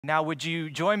Now, would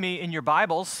you join me in your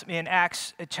Bibles in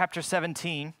Acts chapter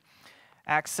 17?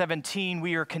 Acts 17,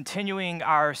 we are continuing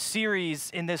our series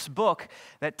in this book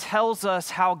that tells us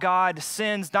how God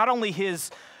sends not only his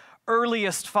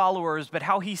earliest followers, but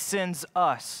how he sends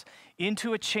us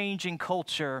into a changing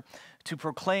culture to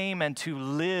proclaim and to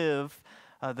live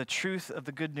the truth of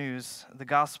the good news, the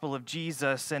gospel of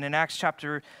Jesus. And in Acts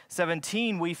chapter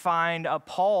 17, we find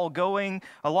Paul going,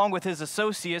 along with his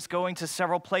associates, going to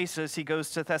several places. He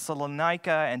goes to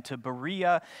Thessalonica and to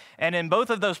Berea. And in both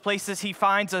of those places, he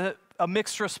finds a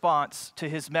mixed response to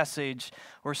his message,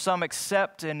 where some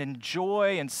accept and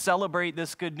enjoy and celebrate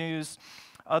this good news.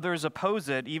 Others oppose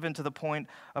it, even to the point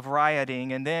of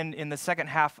rioting. And then in the second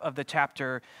half of the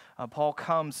chapter, Paul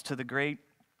comes to the great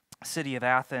city of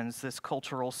Athens, this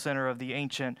cultural center of the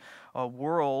ancient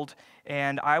world.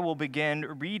 And I will begin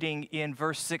reading in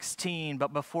verse 16.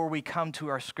 But before we come to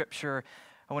our scripture,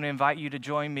 I want to invite you to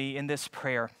join me in this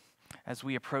prayer as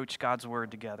we approach God's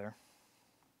word together.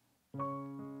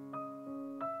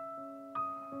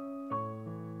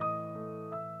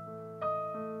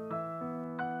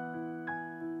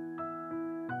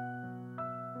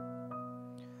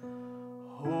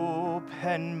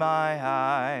 Open my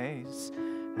eyes,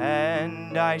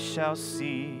 and I shall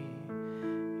see.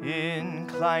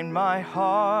 Incline my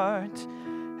heart,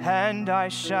 and I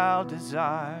shall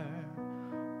desire.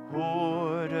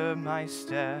 Order my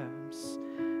steps,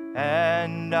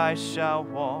 and I shall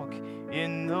walk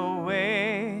in the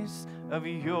ways of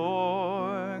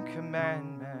your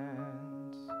commandments.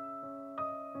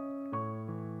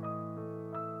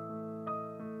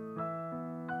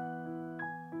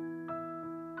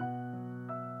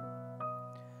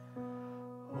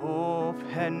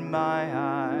 Open my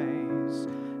eyes,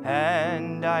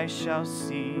 and I shall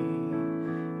see.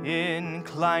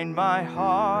 Incline my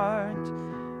heart,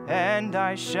 and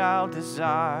I shall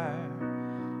desire.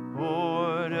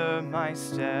 Order my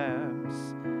steps,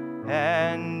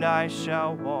 and I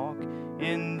shall walk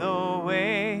in the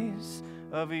ways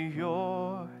of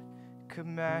your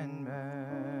commandments.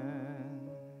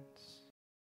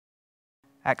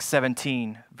 Acts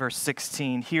 17, verse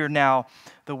 16. Hear now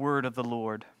the word of the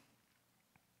Lord.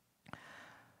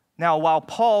 Now, while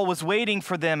Paul was waiting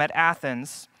for them at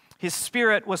Athens, his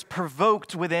spirit was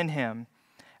provoked within him,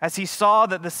 as he saw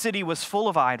that the city was full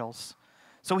of idols.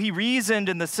 So he reasoned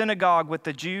in the synagogue with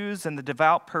the Jews and the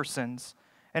devout persons,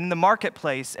 and in the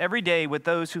marketplace every day with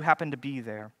those who happened to be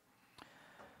there.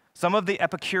 Some of the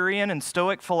Epicurean and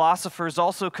Stoic philosophers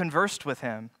also conversed with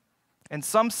him, and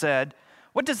some said,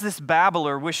 "What does this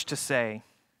babbler wish to say?"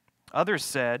 Others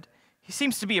said, "He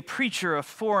seems to be a preacher of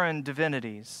foreign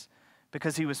divinities,"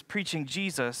 because he was preaching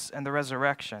Jesus and the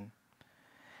resurrection.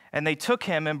 And they took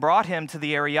him and brought him to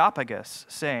the Areopagus,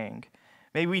 saying,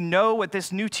 "May we know what this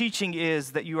new teaching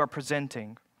is that you are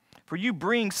presenting. For you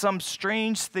bring some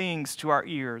strange things to our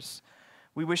ears.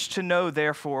 We wish to know,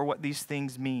 therefore, what these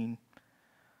things mean."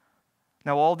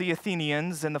 Now all the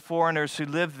Athenians and the foreigners who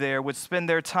lived there would spend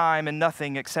their time in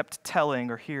nothing except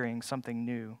telling or hearing something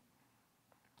new.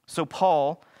 So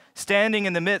Paul, standing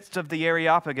in the midst of the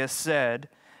Areopagus, said,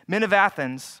 "Men of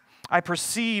Athens, I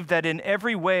perceive that in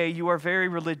every way you are very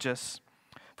religious.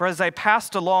 For as I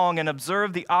passed along and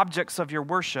observed the objects of your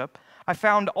worship, I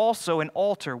found also an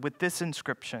altar with this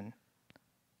inscription,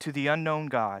 'To the unknown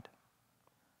God.'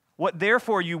 What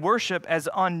therefore you worship as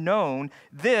unknown,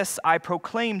 this I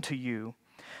proclaim to you.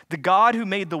 The God who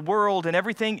made the world and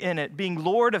everything in it, being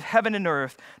Lord of heaven and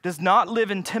earth, does not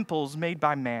live in temples made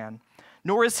by man,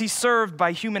 nor is he served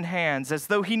by human hands as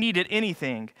though he needed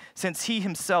anything, since he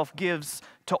himself gives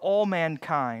to all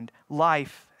mankind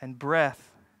life and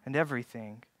breath and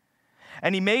everything.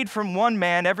 And he made from one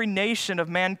man every nation of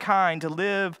mankind to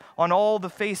live on all the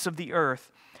face of the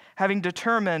earth, having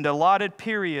determined allotted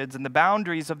periods and the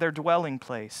boundaries of their dwelling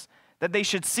place, that they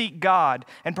should seek God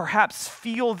and perhaps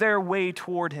feel their way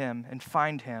toward him and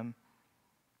find him.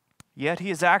 Yet he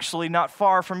is actually not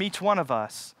far from each one of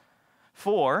us.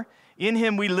 For in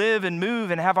him we live and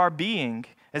move and have our being,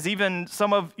 as even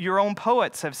some of your own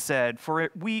poets have said,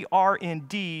 for we are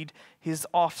indeed his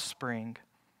offspring.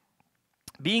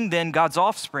 Being then God's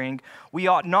offspring, we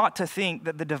ought not to think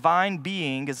that the divine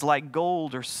being is like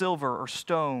gold or silver or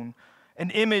stone, an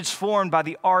image formed by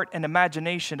the art and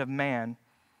imagination of man.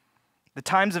 The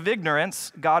times of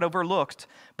ignorance God overlooked,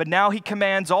 but now he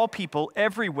commands all people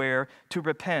everywhere to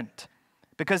repent,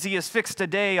 because he has fixed a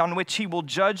day on which he will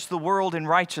judge the world in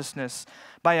righteousness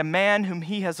by a man whom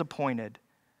he has appointed.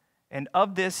 And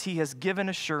of this he has given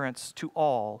assurance to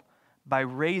all by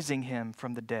raising him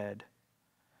from the dead."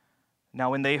 Now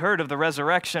when they heard of the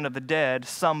resurrection of the dead,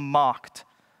 some mocked.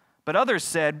 But others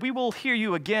said, "We will hear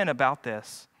you again about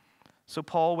this." So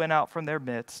Paul went out from their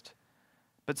midst,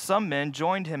 but some men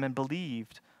joined him and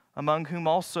believed, among whom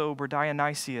also were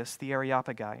Dionysius the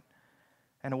Areopagite,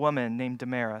 and a woman named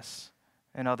Damaris,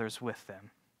 and others with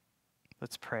them.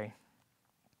 Let's pray.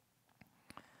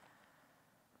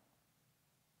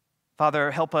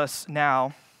 Father, help us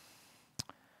now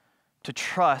to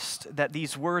trust that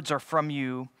these words are from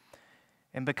you,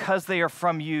 and because they are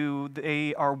from you,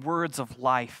 they are words of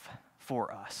life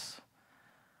for us.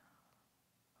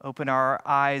 Open our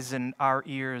eyes and our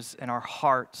ears and our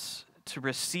hearts to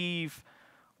receive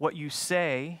what you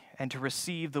say and to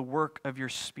receive the work of your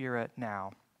Spirit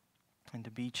now and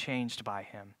to be changed by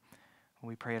him.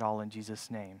 We pray it all in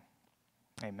Jesus' name.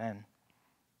 Amen.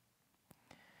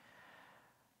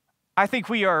 I think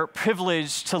we are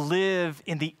privileged to live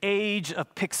in the age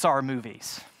of Pixar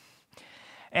movies.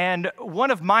 And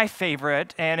one of my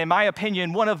favorite, and in my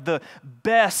opinion, one of the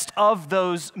best of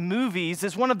those movies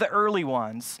is one of the early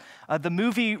ones, the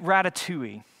movie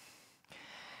Ratatouille.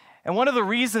 And one of the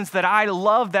reasons that I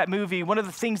love that movie, one of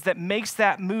the things that makes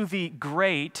that movie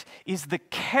great is the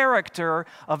character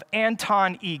of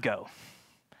Anton Ego,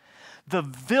 the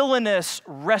villainous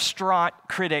restaurant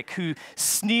critic who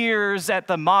sneers at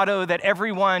the motto that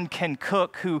everyone can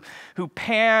cook, who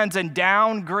pans and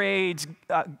downgrades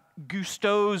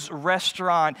Gusteau's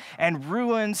restaurant and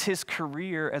ruins his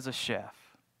career as a chef.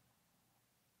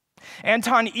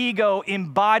 Anton Ego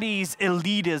embodies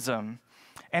elitism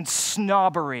and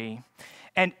snobbery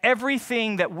and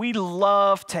everything that we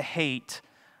love to hate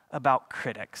about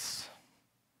critics.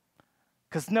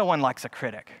 Because no one likes a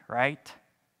critic, right?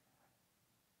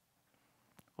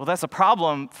 Well, that's a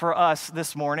problem for us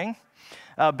this morning.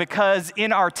 Because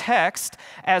in our text,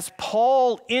 as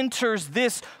Paul enters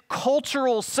this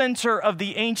cultural center of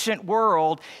the ancient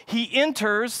world, he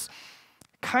enters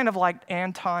kind of like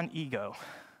Anton Ego.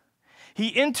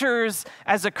 He enters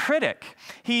as a critic.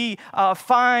 He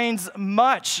finds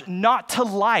much not to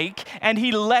like, and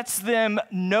he lets them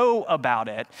know about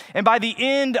it. And by the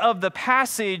end of the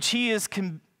passage, he is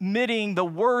committing the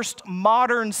worst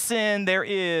modern sin there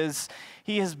is.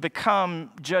 He has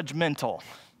become judgmental.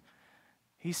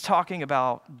 He's talking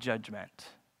about judgment.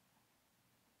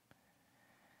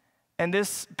 And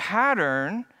this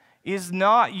pattern is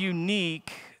not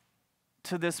unique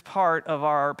to this part of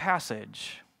our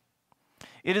passage.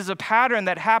 It is a pattern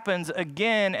that happens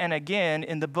again and again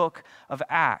in the book of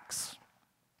Acts.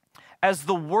 As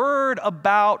the word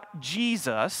about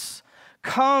Jesus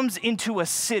comes into a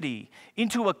city,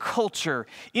 into a culture,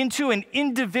 into an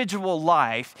individual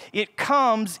life, it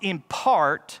comes in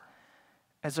part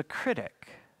as a critic.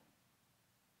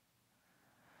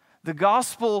 The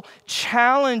gospel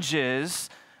challenges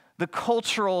the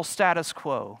cultural status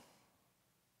quo.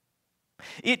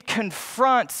 It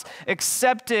confronts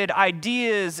accepted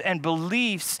ideas and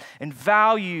beliefs and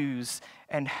values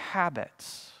and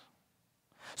habits.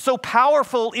 So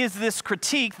powerful is this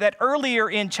critique that earlier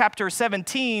in chapter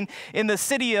 17, in the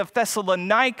city of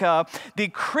Thessalonica, the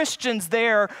Christians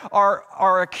there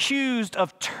are accused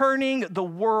of turning the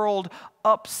world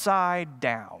upside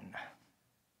down.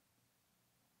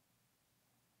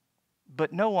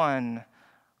 But no one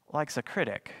likes a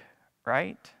critic,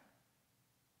 right?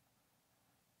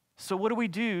 So what do we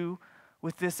do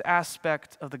with this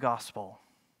aspect of the gospel?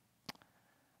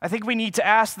 I think we need to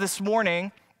ask this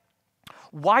morning,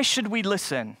 why should we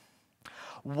listen?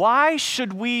 Why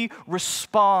should we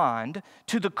respond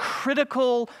to the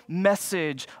critical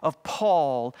message of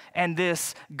Paul and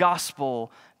this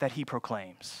gospel that he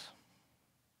proclaims?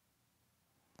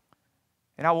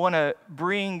 And I want to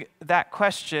bring that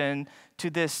question to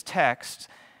this text.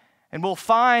 And we'll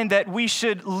find that we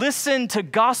should listen to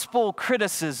gospel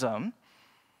criticism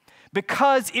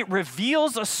because it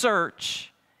reveals a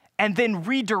search and then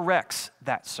redirects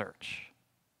that search.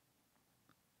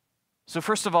 So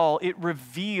first of all, it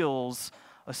reveals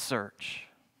a search.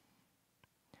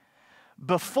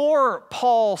 Before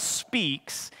Paul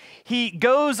speaks, he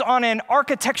goes on an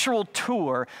architectural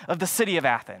tour of the city of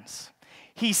Athens.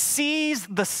 He sees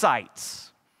the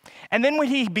sights. And then when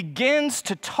he begins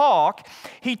to talk,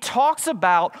 he talks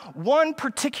about one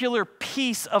particular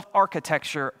piece of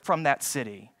architecture from that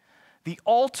city, the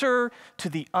altar to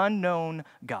the unknown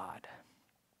God.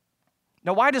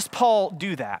 Now, why does Paul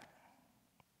do that?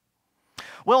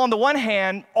 Well, on the one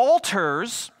hand,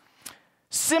 altars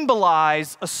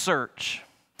symbolize a search.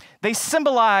 They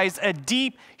symbolize a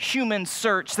deep human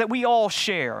search that we all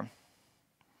share.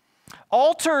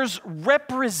 Altars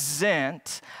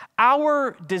represent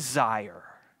our desire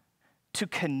to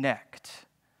connect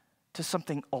to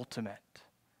something ultimate,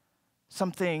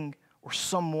 something or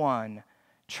someone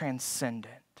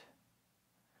transcendent.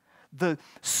 The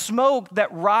smoke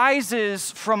that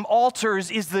rises from altars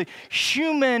is the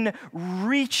human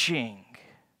reaching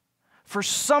for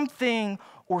something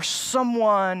or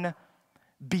someone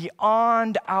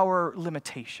beyond our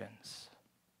limitations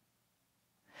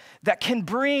that can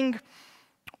bring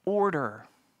order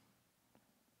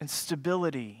and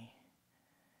stability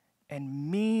and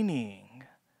meaning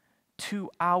to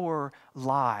our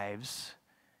lives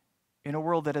in a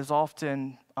world that is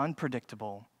often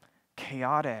unpredictable,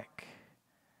 chaotic,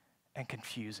 and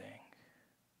confusing.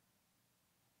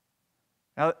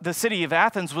 Now, the city of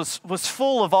Athens was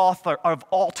full of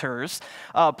altars.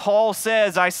 Paul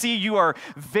says, I see you are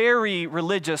very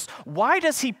religious. Why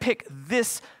does he pick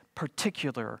this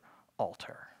particular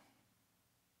altar?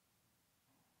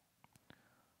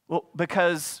 Well,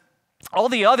 because all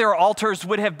the other altars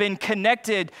would have been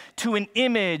connected to an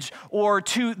image or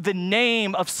to the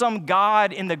name of some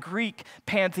god in the Greek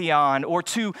pantheon or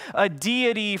to a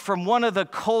deity from one of the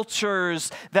cultures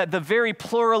that the very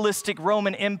pluralistic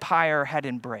Roman Empire had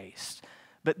embraced.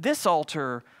 But this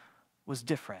altar was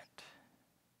different.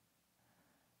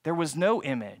 There was no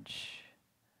image.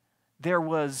 There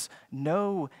was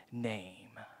no name.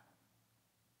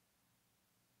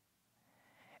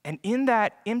 And in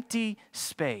that empty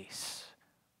space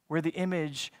where the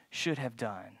image should have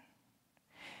done,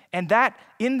 and that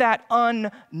in that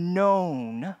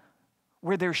unknown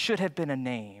where there should have been a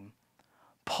name,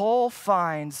 Paul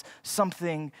finds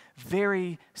something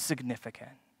very significant.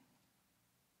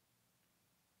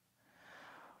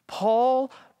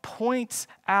 Paul points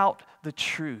out the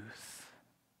truth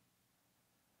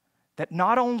that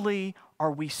not only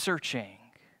are we searching,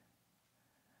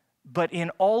 but in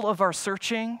all of our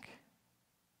searching,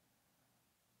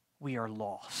 we are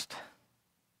lost.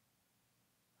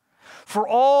 For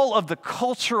all of the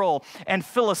cultural and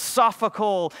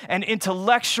philosophical and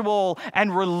intellectual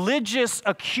and religious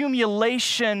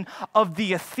accumulation of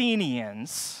the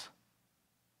Athenians,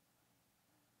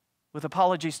 with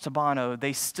apologies to Bono,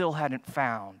 they still hadn't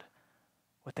found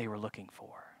what they were looking for.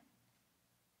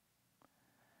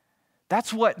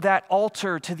 That's what that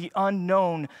altar to the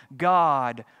unknown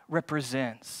God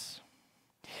represents.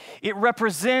 It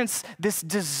represents this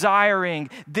desiring,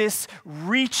 this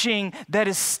reaching that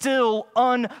is still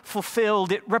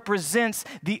unfulfilled. It represents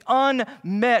the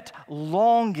unmet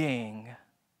longing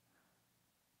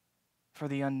for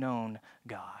the unknown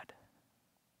God.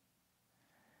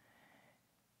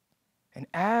 And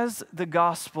as the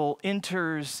gospel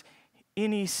enters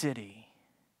any city,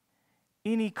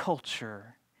 any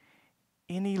culture,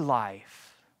 any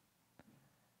life,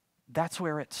 that's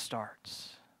where it starts.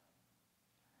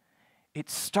 It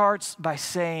starts by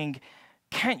saying,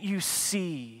 can't you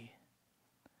see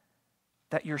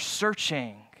that you're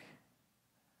searching,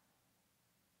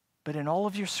 but in all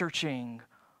of your searching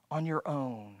on your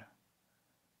own,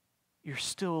 you're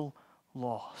still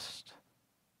lost.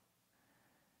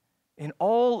 In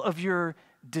all of your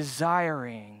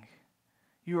desiring,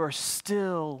 you are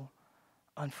still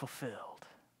unfulfilled.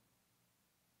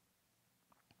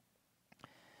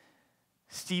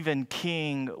 Stephen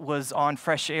King was on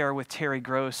Fresh Air with Terry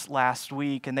Gross last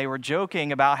week, and they were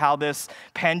joking about how this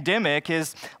pandemic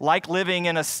is like living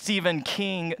in a Stephen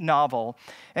King novel.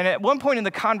 And at one point in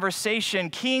the conversation,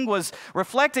 King was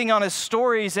reflecting on his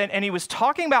stories, and he was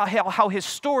talking about how his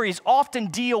stories often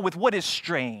deal with what is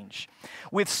strange,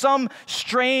 with some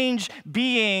strange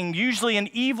being, usually an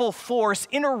evil force,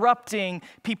 interrupting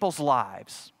people's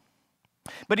lives.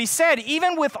 But he said,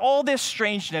 even with all this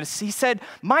strangeness, he said,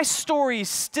 my stories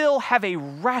still have a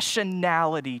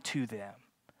rationality to them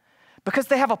because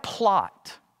they have a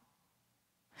plot.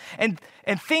 And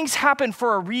things happen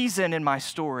for a reason in my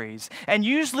stories. And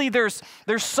usually there's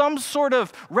some sort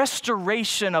of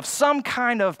restoration of some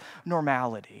kind of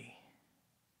normality.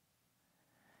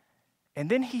 And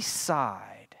then he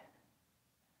sighed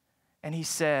and he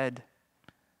said,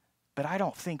 but I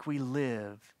don't think we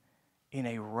live in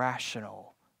a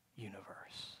rational universe.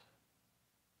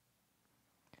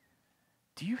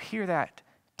 Do you hear that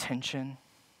tension?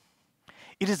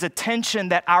 It is a tension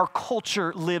that our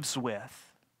culture lives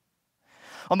with.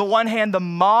 On the one hand, the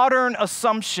modern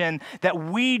assumption that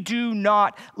we do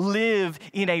not live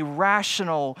in a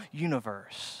rational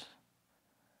universe.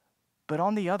 But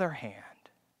on the other hand,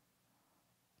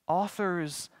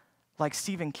 authors like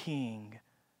Stephen King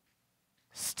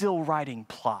still writing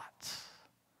plots,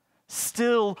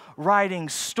 still writing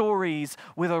stories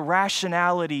with a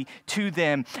rationality to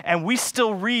them, and we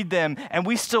still read them, and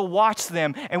we still watch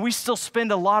them, and we still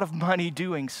spend a lot of money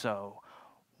doing so.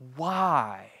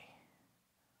 Why?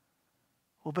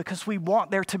 Well, because we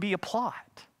want there to be a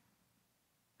plot.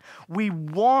 We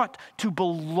want to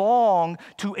belong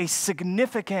to a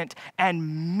significant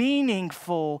and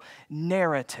meaningful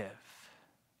narrative.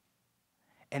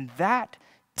 And that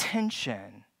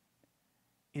tension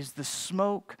is the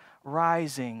smoke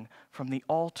rising from the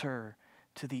altar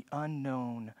to the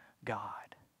unknown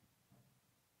God.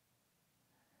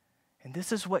 And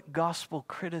this is what gospel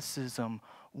criticism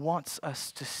wants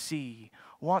us to see,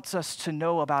 wants us to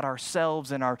know about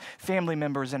ourselves and our family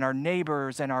members and our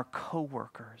neighbors and our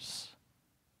coworkers.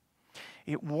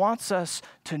 It wants us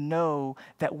to know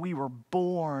that we were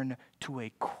born to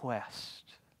a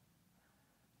quest,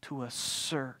 to a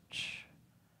search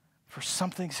for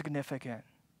something significant.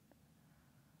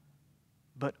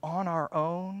 But on our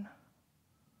own,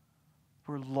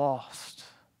 we're lost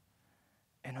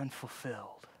and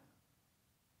unfulfilled.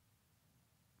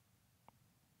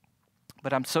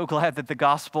 But I'm so glad that the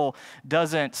gospel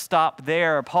doesn't stop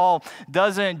there. Paul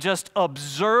doesn't just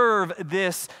observe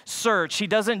this search. He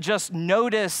doesn't just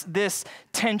notice this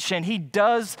tension. He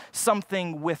does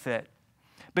something with it.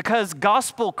 Because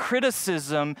gospel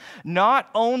criticism not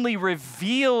only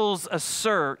reveals a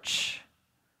search,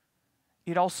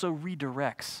 it also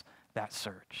redirects that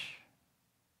search.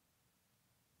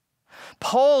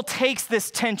 Paul takes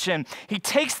this tension, he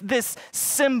takes this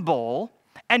symbol,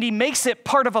 and he makes it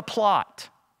part of a plot.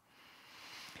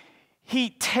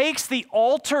 He takes the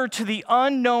altar to the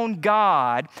unknown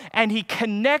God and he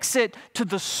connects it to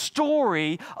the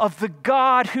story of the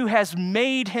God who has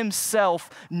made himself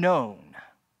known.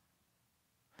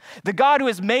 The God who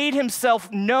has made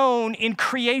himself known in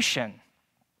creation.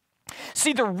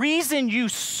 See, the reason you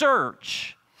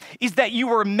search is that you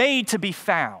were made to be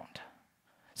found.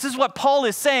 This is what Paul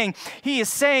is saying. He is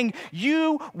saying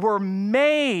you were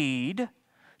made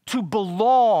to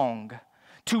belong,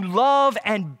 to love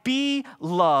and be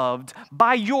loved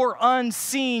by your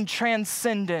unseen,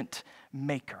 transcendent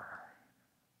Maker.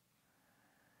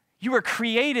 You were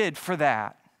created for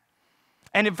that.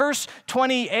 And in verse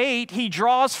 28, he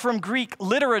draws from Greek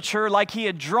literature like he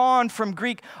had drawn from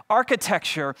Greek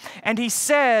architecture. And he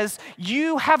says,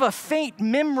 you have a faint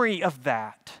memory of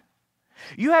that.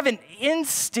 You have an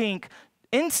instinct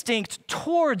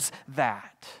towards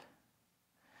that.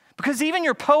 Because even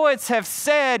your poets have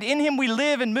said, in him we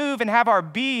live and move and have our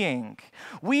being.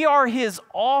 We are his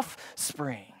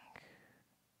offspring.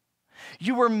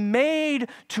 You were made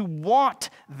to want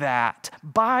that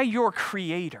by your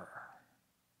Creator.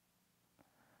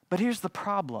 But here's the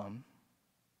problem.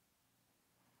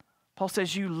 Paul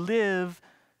says you live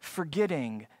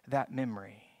forgetting that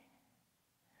memory.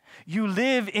 You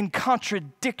live in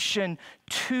contradiction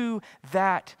to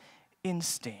that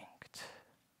instinct.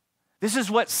 This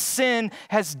is what sin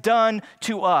has done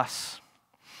to us.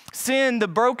 Sin, the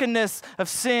brokenness of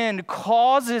sin,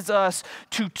 causes us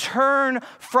to turn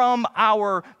from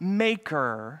our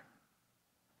Maker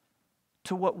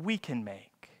to what we can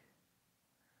make,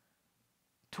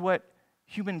 to what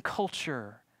human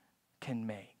culture can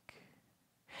make.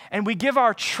 And we give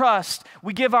our trust,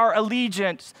 we give our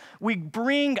allegiance, we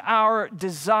bring our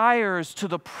desires to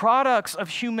the products of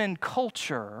human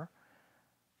culture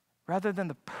rather than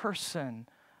the person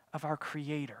of our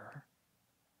Creator.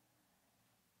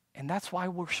 And that's why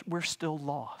we're still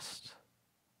lost.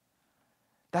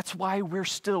 That's why we're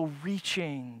still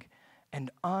reaching and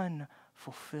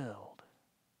unfulfilled.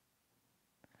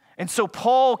 And so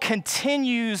Paul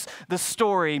continues the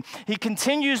story. He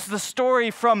continues the story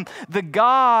from the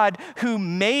God who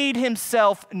made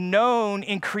himself known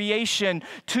in creation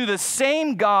to the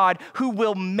same God who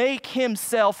will make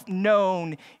himself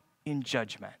known in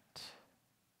judgment.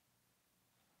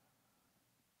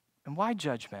 And why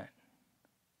judgment?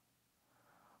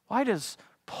 Why does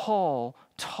Paul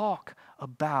talk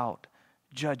about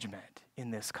judgment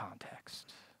in this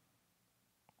context?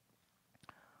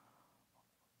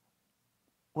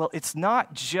 Well, it's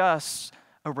not just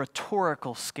a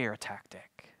rhetorical scare tactic.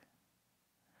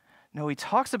 No, he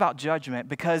talks about judgment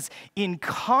because in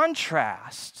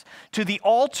contrast to the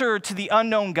altar to the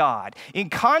unknown God, in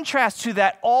contrast to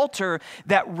that altar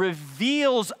that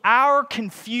reveals our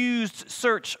confused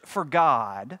search for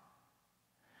God,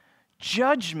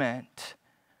 judgment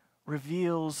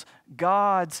reveals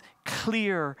God's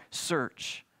clear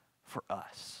search for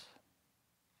us.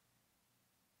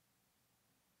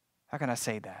 How can I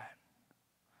say that?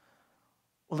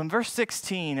 Well, in verse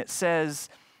 16, it says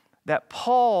that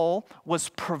Paul was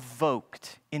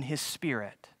provoked in his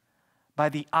spirit by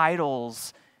the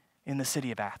idols in the city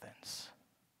of Athens.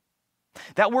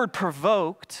 That word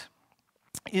provoked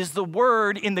is the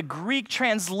word in the Greek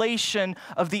translation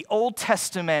of the Old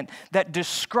Testament that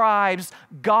describes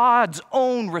God's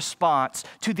own response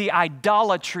to the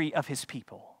idolatry of his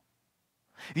people.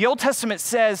 The Old Testament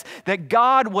says that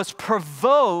God was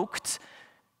provoked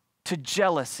to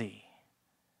jealousy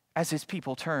as his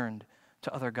people turned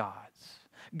to other gods.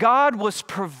 God was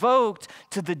provoked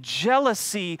to the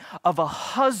jealousy of a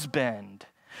husband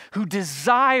who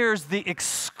desires the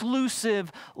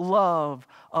exclusive love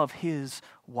of his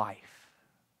wife.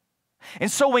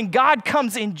 And so when God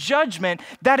comes in judgment,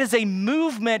 that is a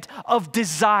movement of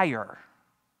desire.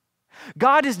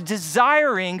 God is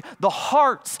desiring the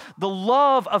hearts, the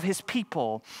love of his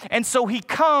people. And so he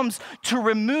comes to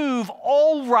remove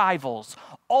all rivals,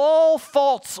 all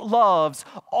false loves,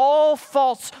 all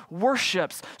false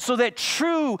worships, so that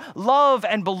true love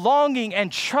and belonging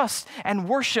and trust and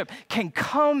worship can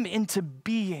come into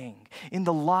being in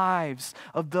the lives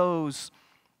of those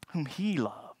whom he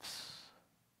loves.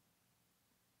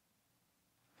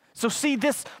 So see,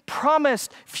 this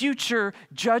promised future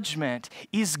judgment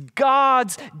is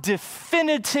God's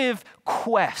definitive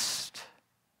quest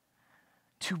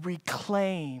to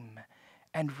reclaim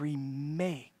and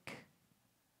remake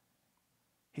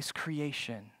his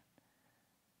creation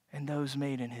and those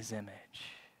made in his image.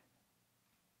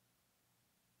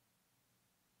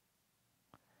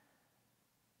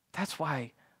 That's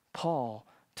why Paul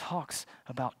talks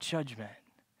about judgment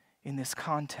in this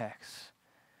context.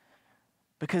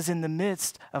 Because in the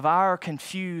midst of our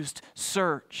confused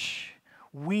search,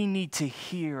 we need to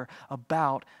hear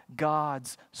about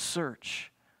God's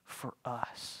search for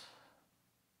us.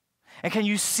 And can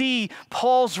you see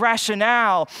Paul's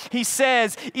rationale? He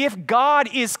says, if God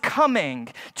is coming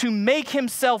to make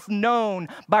himself known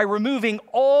by removing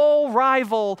all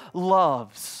rival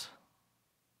loves,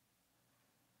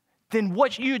 then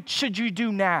what should you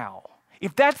do now?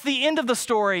 If that's the end of the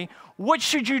story, what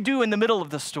should you do in the middle of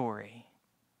the story?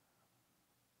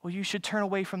 Well, you should turn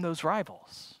away from those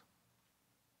rivals.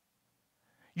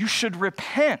 You should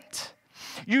repent.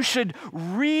 You should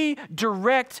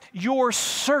redirect your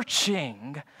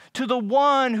searching to the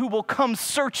one who will come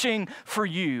searching for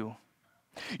you.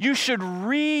 You should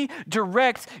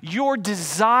redirect your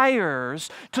desires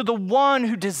to the one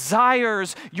who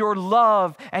desires your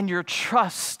love and your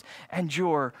trust and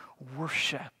your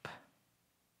worship.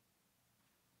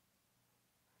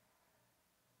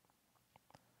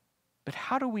 But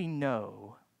how do we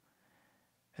know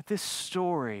that this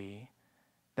story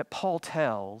that Paul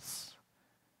tells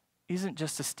isn't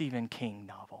just a Stephen King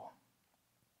novel?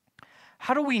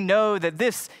 How do we know that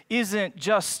this isn't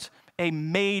just a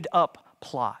made-up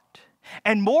plot?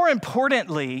 And more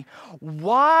importantly,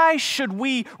 why should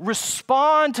we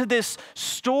respond to this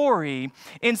story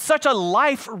in such a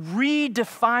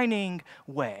life-redefining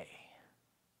way?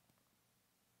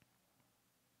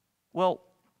 Well,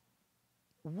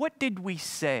 what did we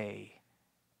say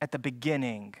at the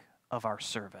beginning of our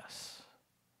service?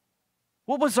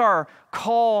 What was our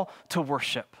call to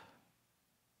worship?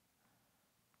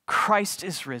 Christ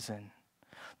is risen.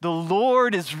 The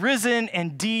Lord is risen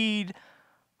indeed.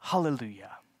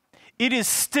 Hallelujah. It is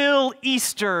still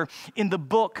Easter in the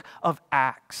book of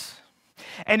Acts.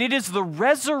 And it is the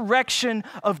resurrection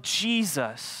of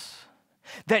Jesus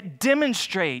that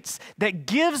demonstrates, that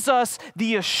gives us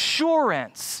the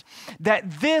assurance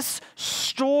that this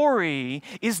story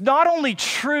is not only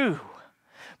true,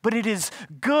 but it is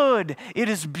good, it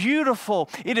is beautiful,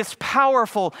 it is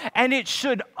powerful, and it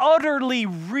should utterly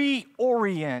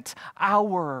reorient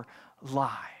our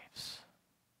lives.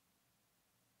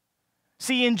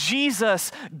 See, in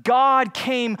Jesus, God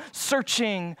came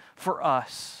searching for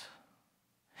us.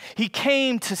 He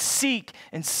came to seek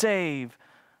and save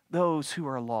those who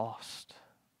are lost.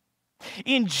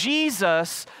 In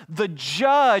Jesus, the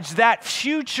judge, that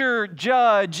future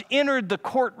judge, entered the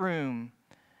courtroom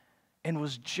and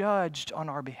was judged on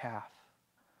our behalf,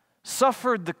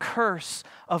 suffered the curse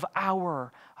of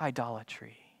our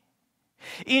idolatry.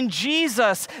 In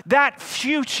Jesus, that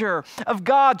future of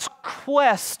God's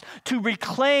quest to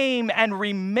reclaim and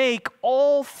remake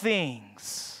all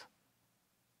things,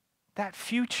 that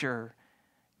future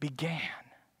began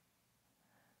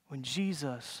when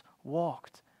Jesus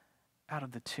walked out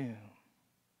of the tomb.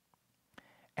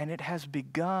 And it has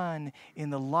begun in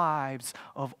the lives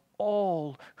of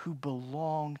all who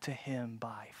belong to him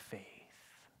by faith.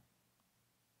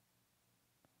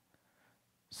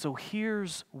 So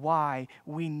here's why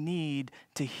we need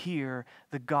to hear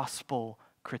the gospel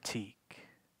critique.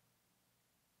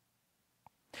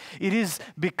 It is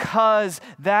because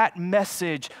that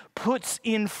message puts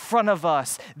in front of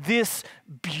us this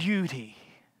beauty,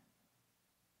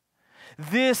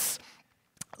 this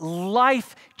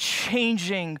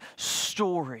life-changing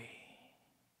story.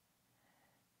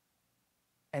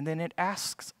 And then it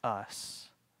asks us,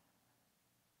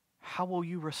 how will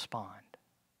you respond?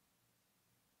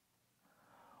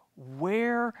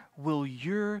 where will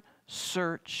your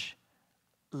search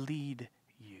lead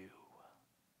you?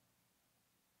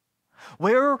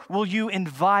 Where will you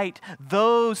invite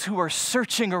those who are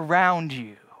searching around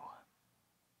you?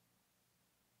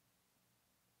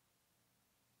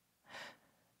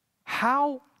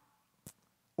 How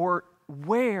or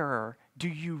where do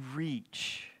you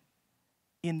reach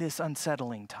in this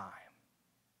unsettling time?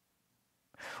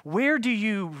 Where do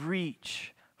you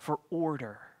reach for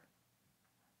order,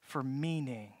 for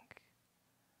meaning,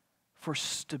 for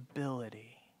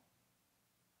stability?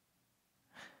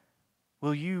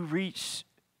 Will you reach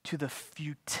to the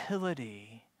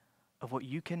futility of what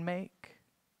you can make,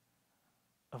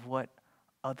 of what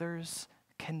others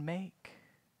can make?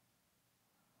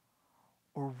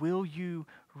 Or will you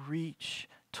reach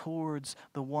towards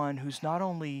the one who's not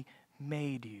only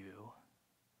made you,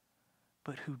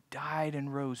 but who died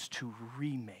and rose to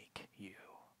remake you?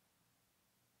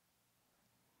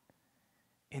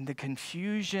 In the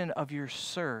confusion of your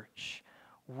search,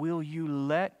 will you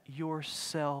let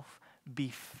yourself be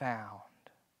found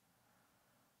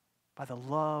by the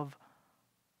love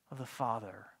of the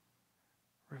Father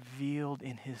revealed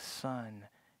in His Son,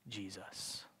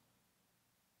 Jesus?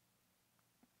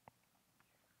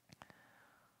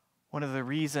 One of the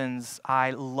reasons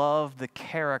I love the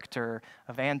character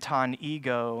of Anton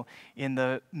Ego in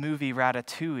the movie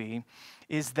Ratatouille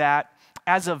is that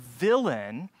as a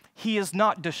villain, he is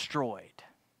not destroyed.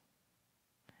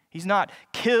 He's not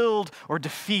killed or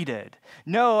defeated.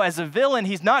 No, as a villain,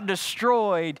 he's not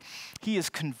destroyed, he is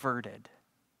converted.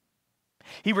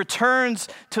 He returns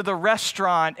to the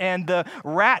restaurant and the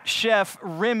rat chef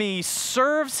Remy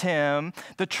serves him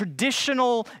the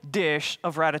traditional dish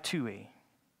of ratatouille.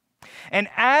 And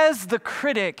as the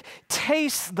critic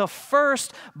tastes the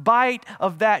first bite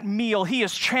of that meal, he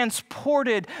is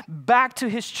transported back to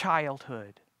his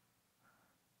childhood,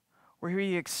 where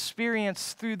he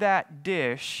experienced through that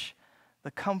dish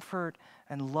the comfort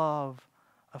and love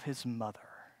of his mother.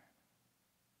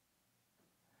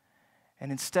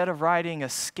 And instead of writing a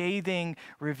scathing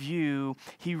review,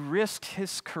 he risked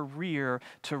his career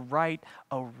to write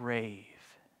a rave,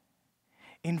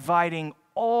 inviting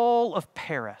all of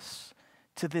Paris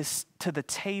to the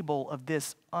table of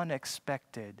this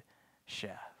unexpected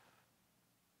chef.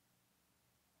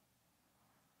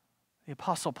 The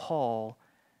Apostle Paul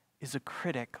is a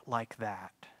critic like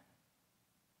that.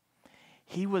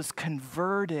 He was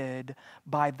converted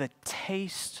by the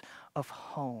taste of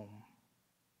home,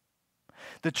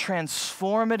 the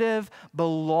transformative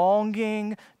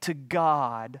belonging to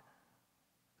God,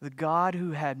 the God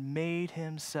who had made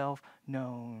Himself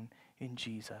known in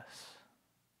Jesus.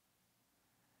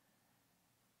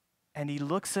 And he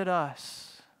looks at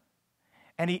us,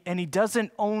 and he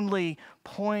doesn't only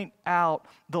point out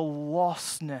the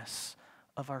lostness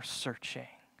of our searching.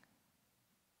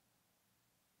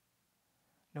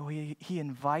 No, he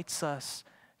invites us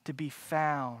to be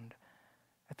found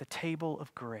at the table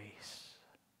of grace,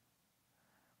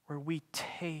 where we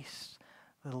taste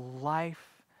the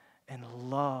life and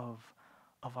love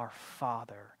of our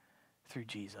Father through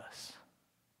Jesus.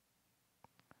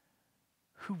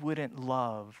 Who wouldn't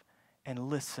love and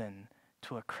listen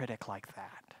to a critic like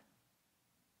that?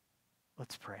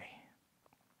 Let's pray.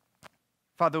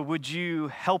 Father, would you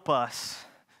help us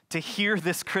to hear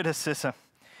this criticism?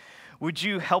 Would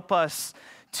you help us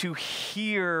to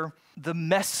hear the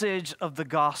message of the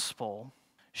gospel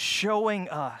showing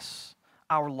us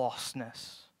our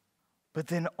lostness, but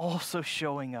then also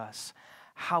showing us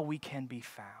how we can be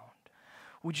found?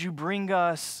 Would you bring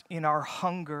us in our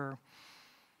hunger,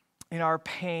 in our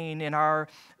pain, in our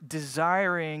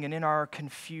desiring, and in our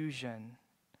confusion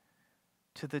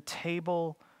to the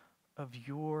table of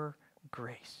your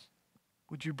grace?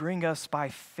 Would you bring us by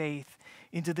faith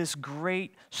into this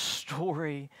great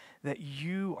story that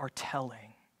you are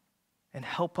telling, and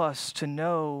help us to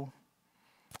know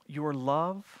your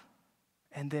love,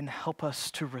 and then help us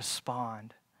to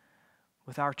respond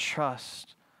with our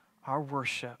trust, our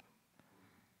worship,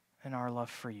 and our love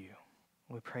for you.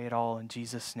 We pray it all in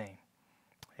Jesus' name.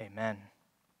 Amen.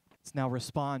 Let's now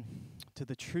respond to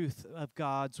the truth of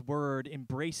God's word,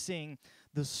 embracing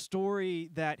the story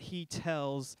that He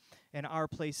tells and our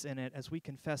place in it as we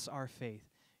confess our faith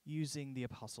using the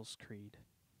Apostles' Creed.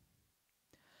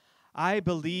 I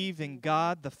believe in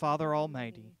God the Father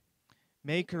Almighty,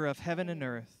 maker of heaven and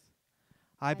earth.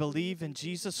 I believe in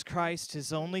Jesus Christ,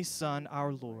 His only Son,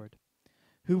 our Lord,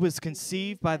 who was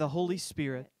conceived by the Holy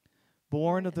Spirit,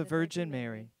 born of the Virgin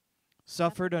Mary,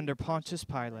 suffered under Pontius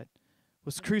Pilate,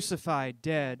 was crucified,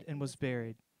 dead, and was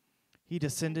buried. He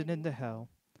descended into hell.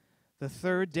 The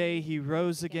third day He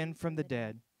rose again from the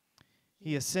dead.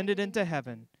 He ascended into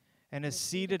heaven and is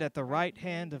seated at the right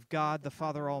hand of God the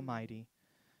Father Almighty.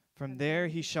 From there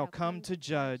he shall come to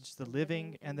judge the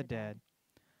living and the dead.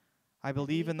 I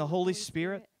believe in the Holy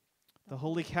Spirit, the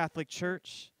Holy Catholic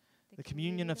Church, the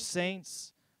communion of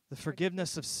saints, the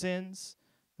forgiveness of sins,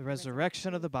 the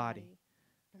resurrection of the body,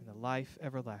 and the life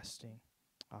everlasting.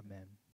 Amen.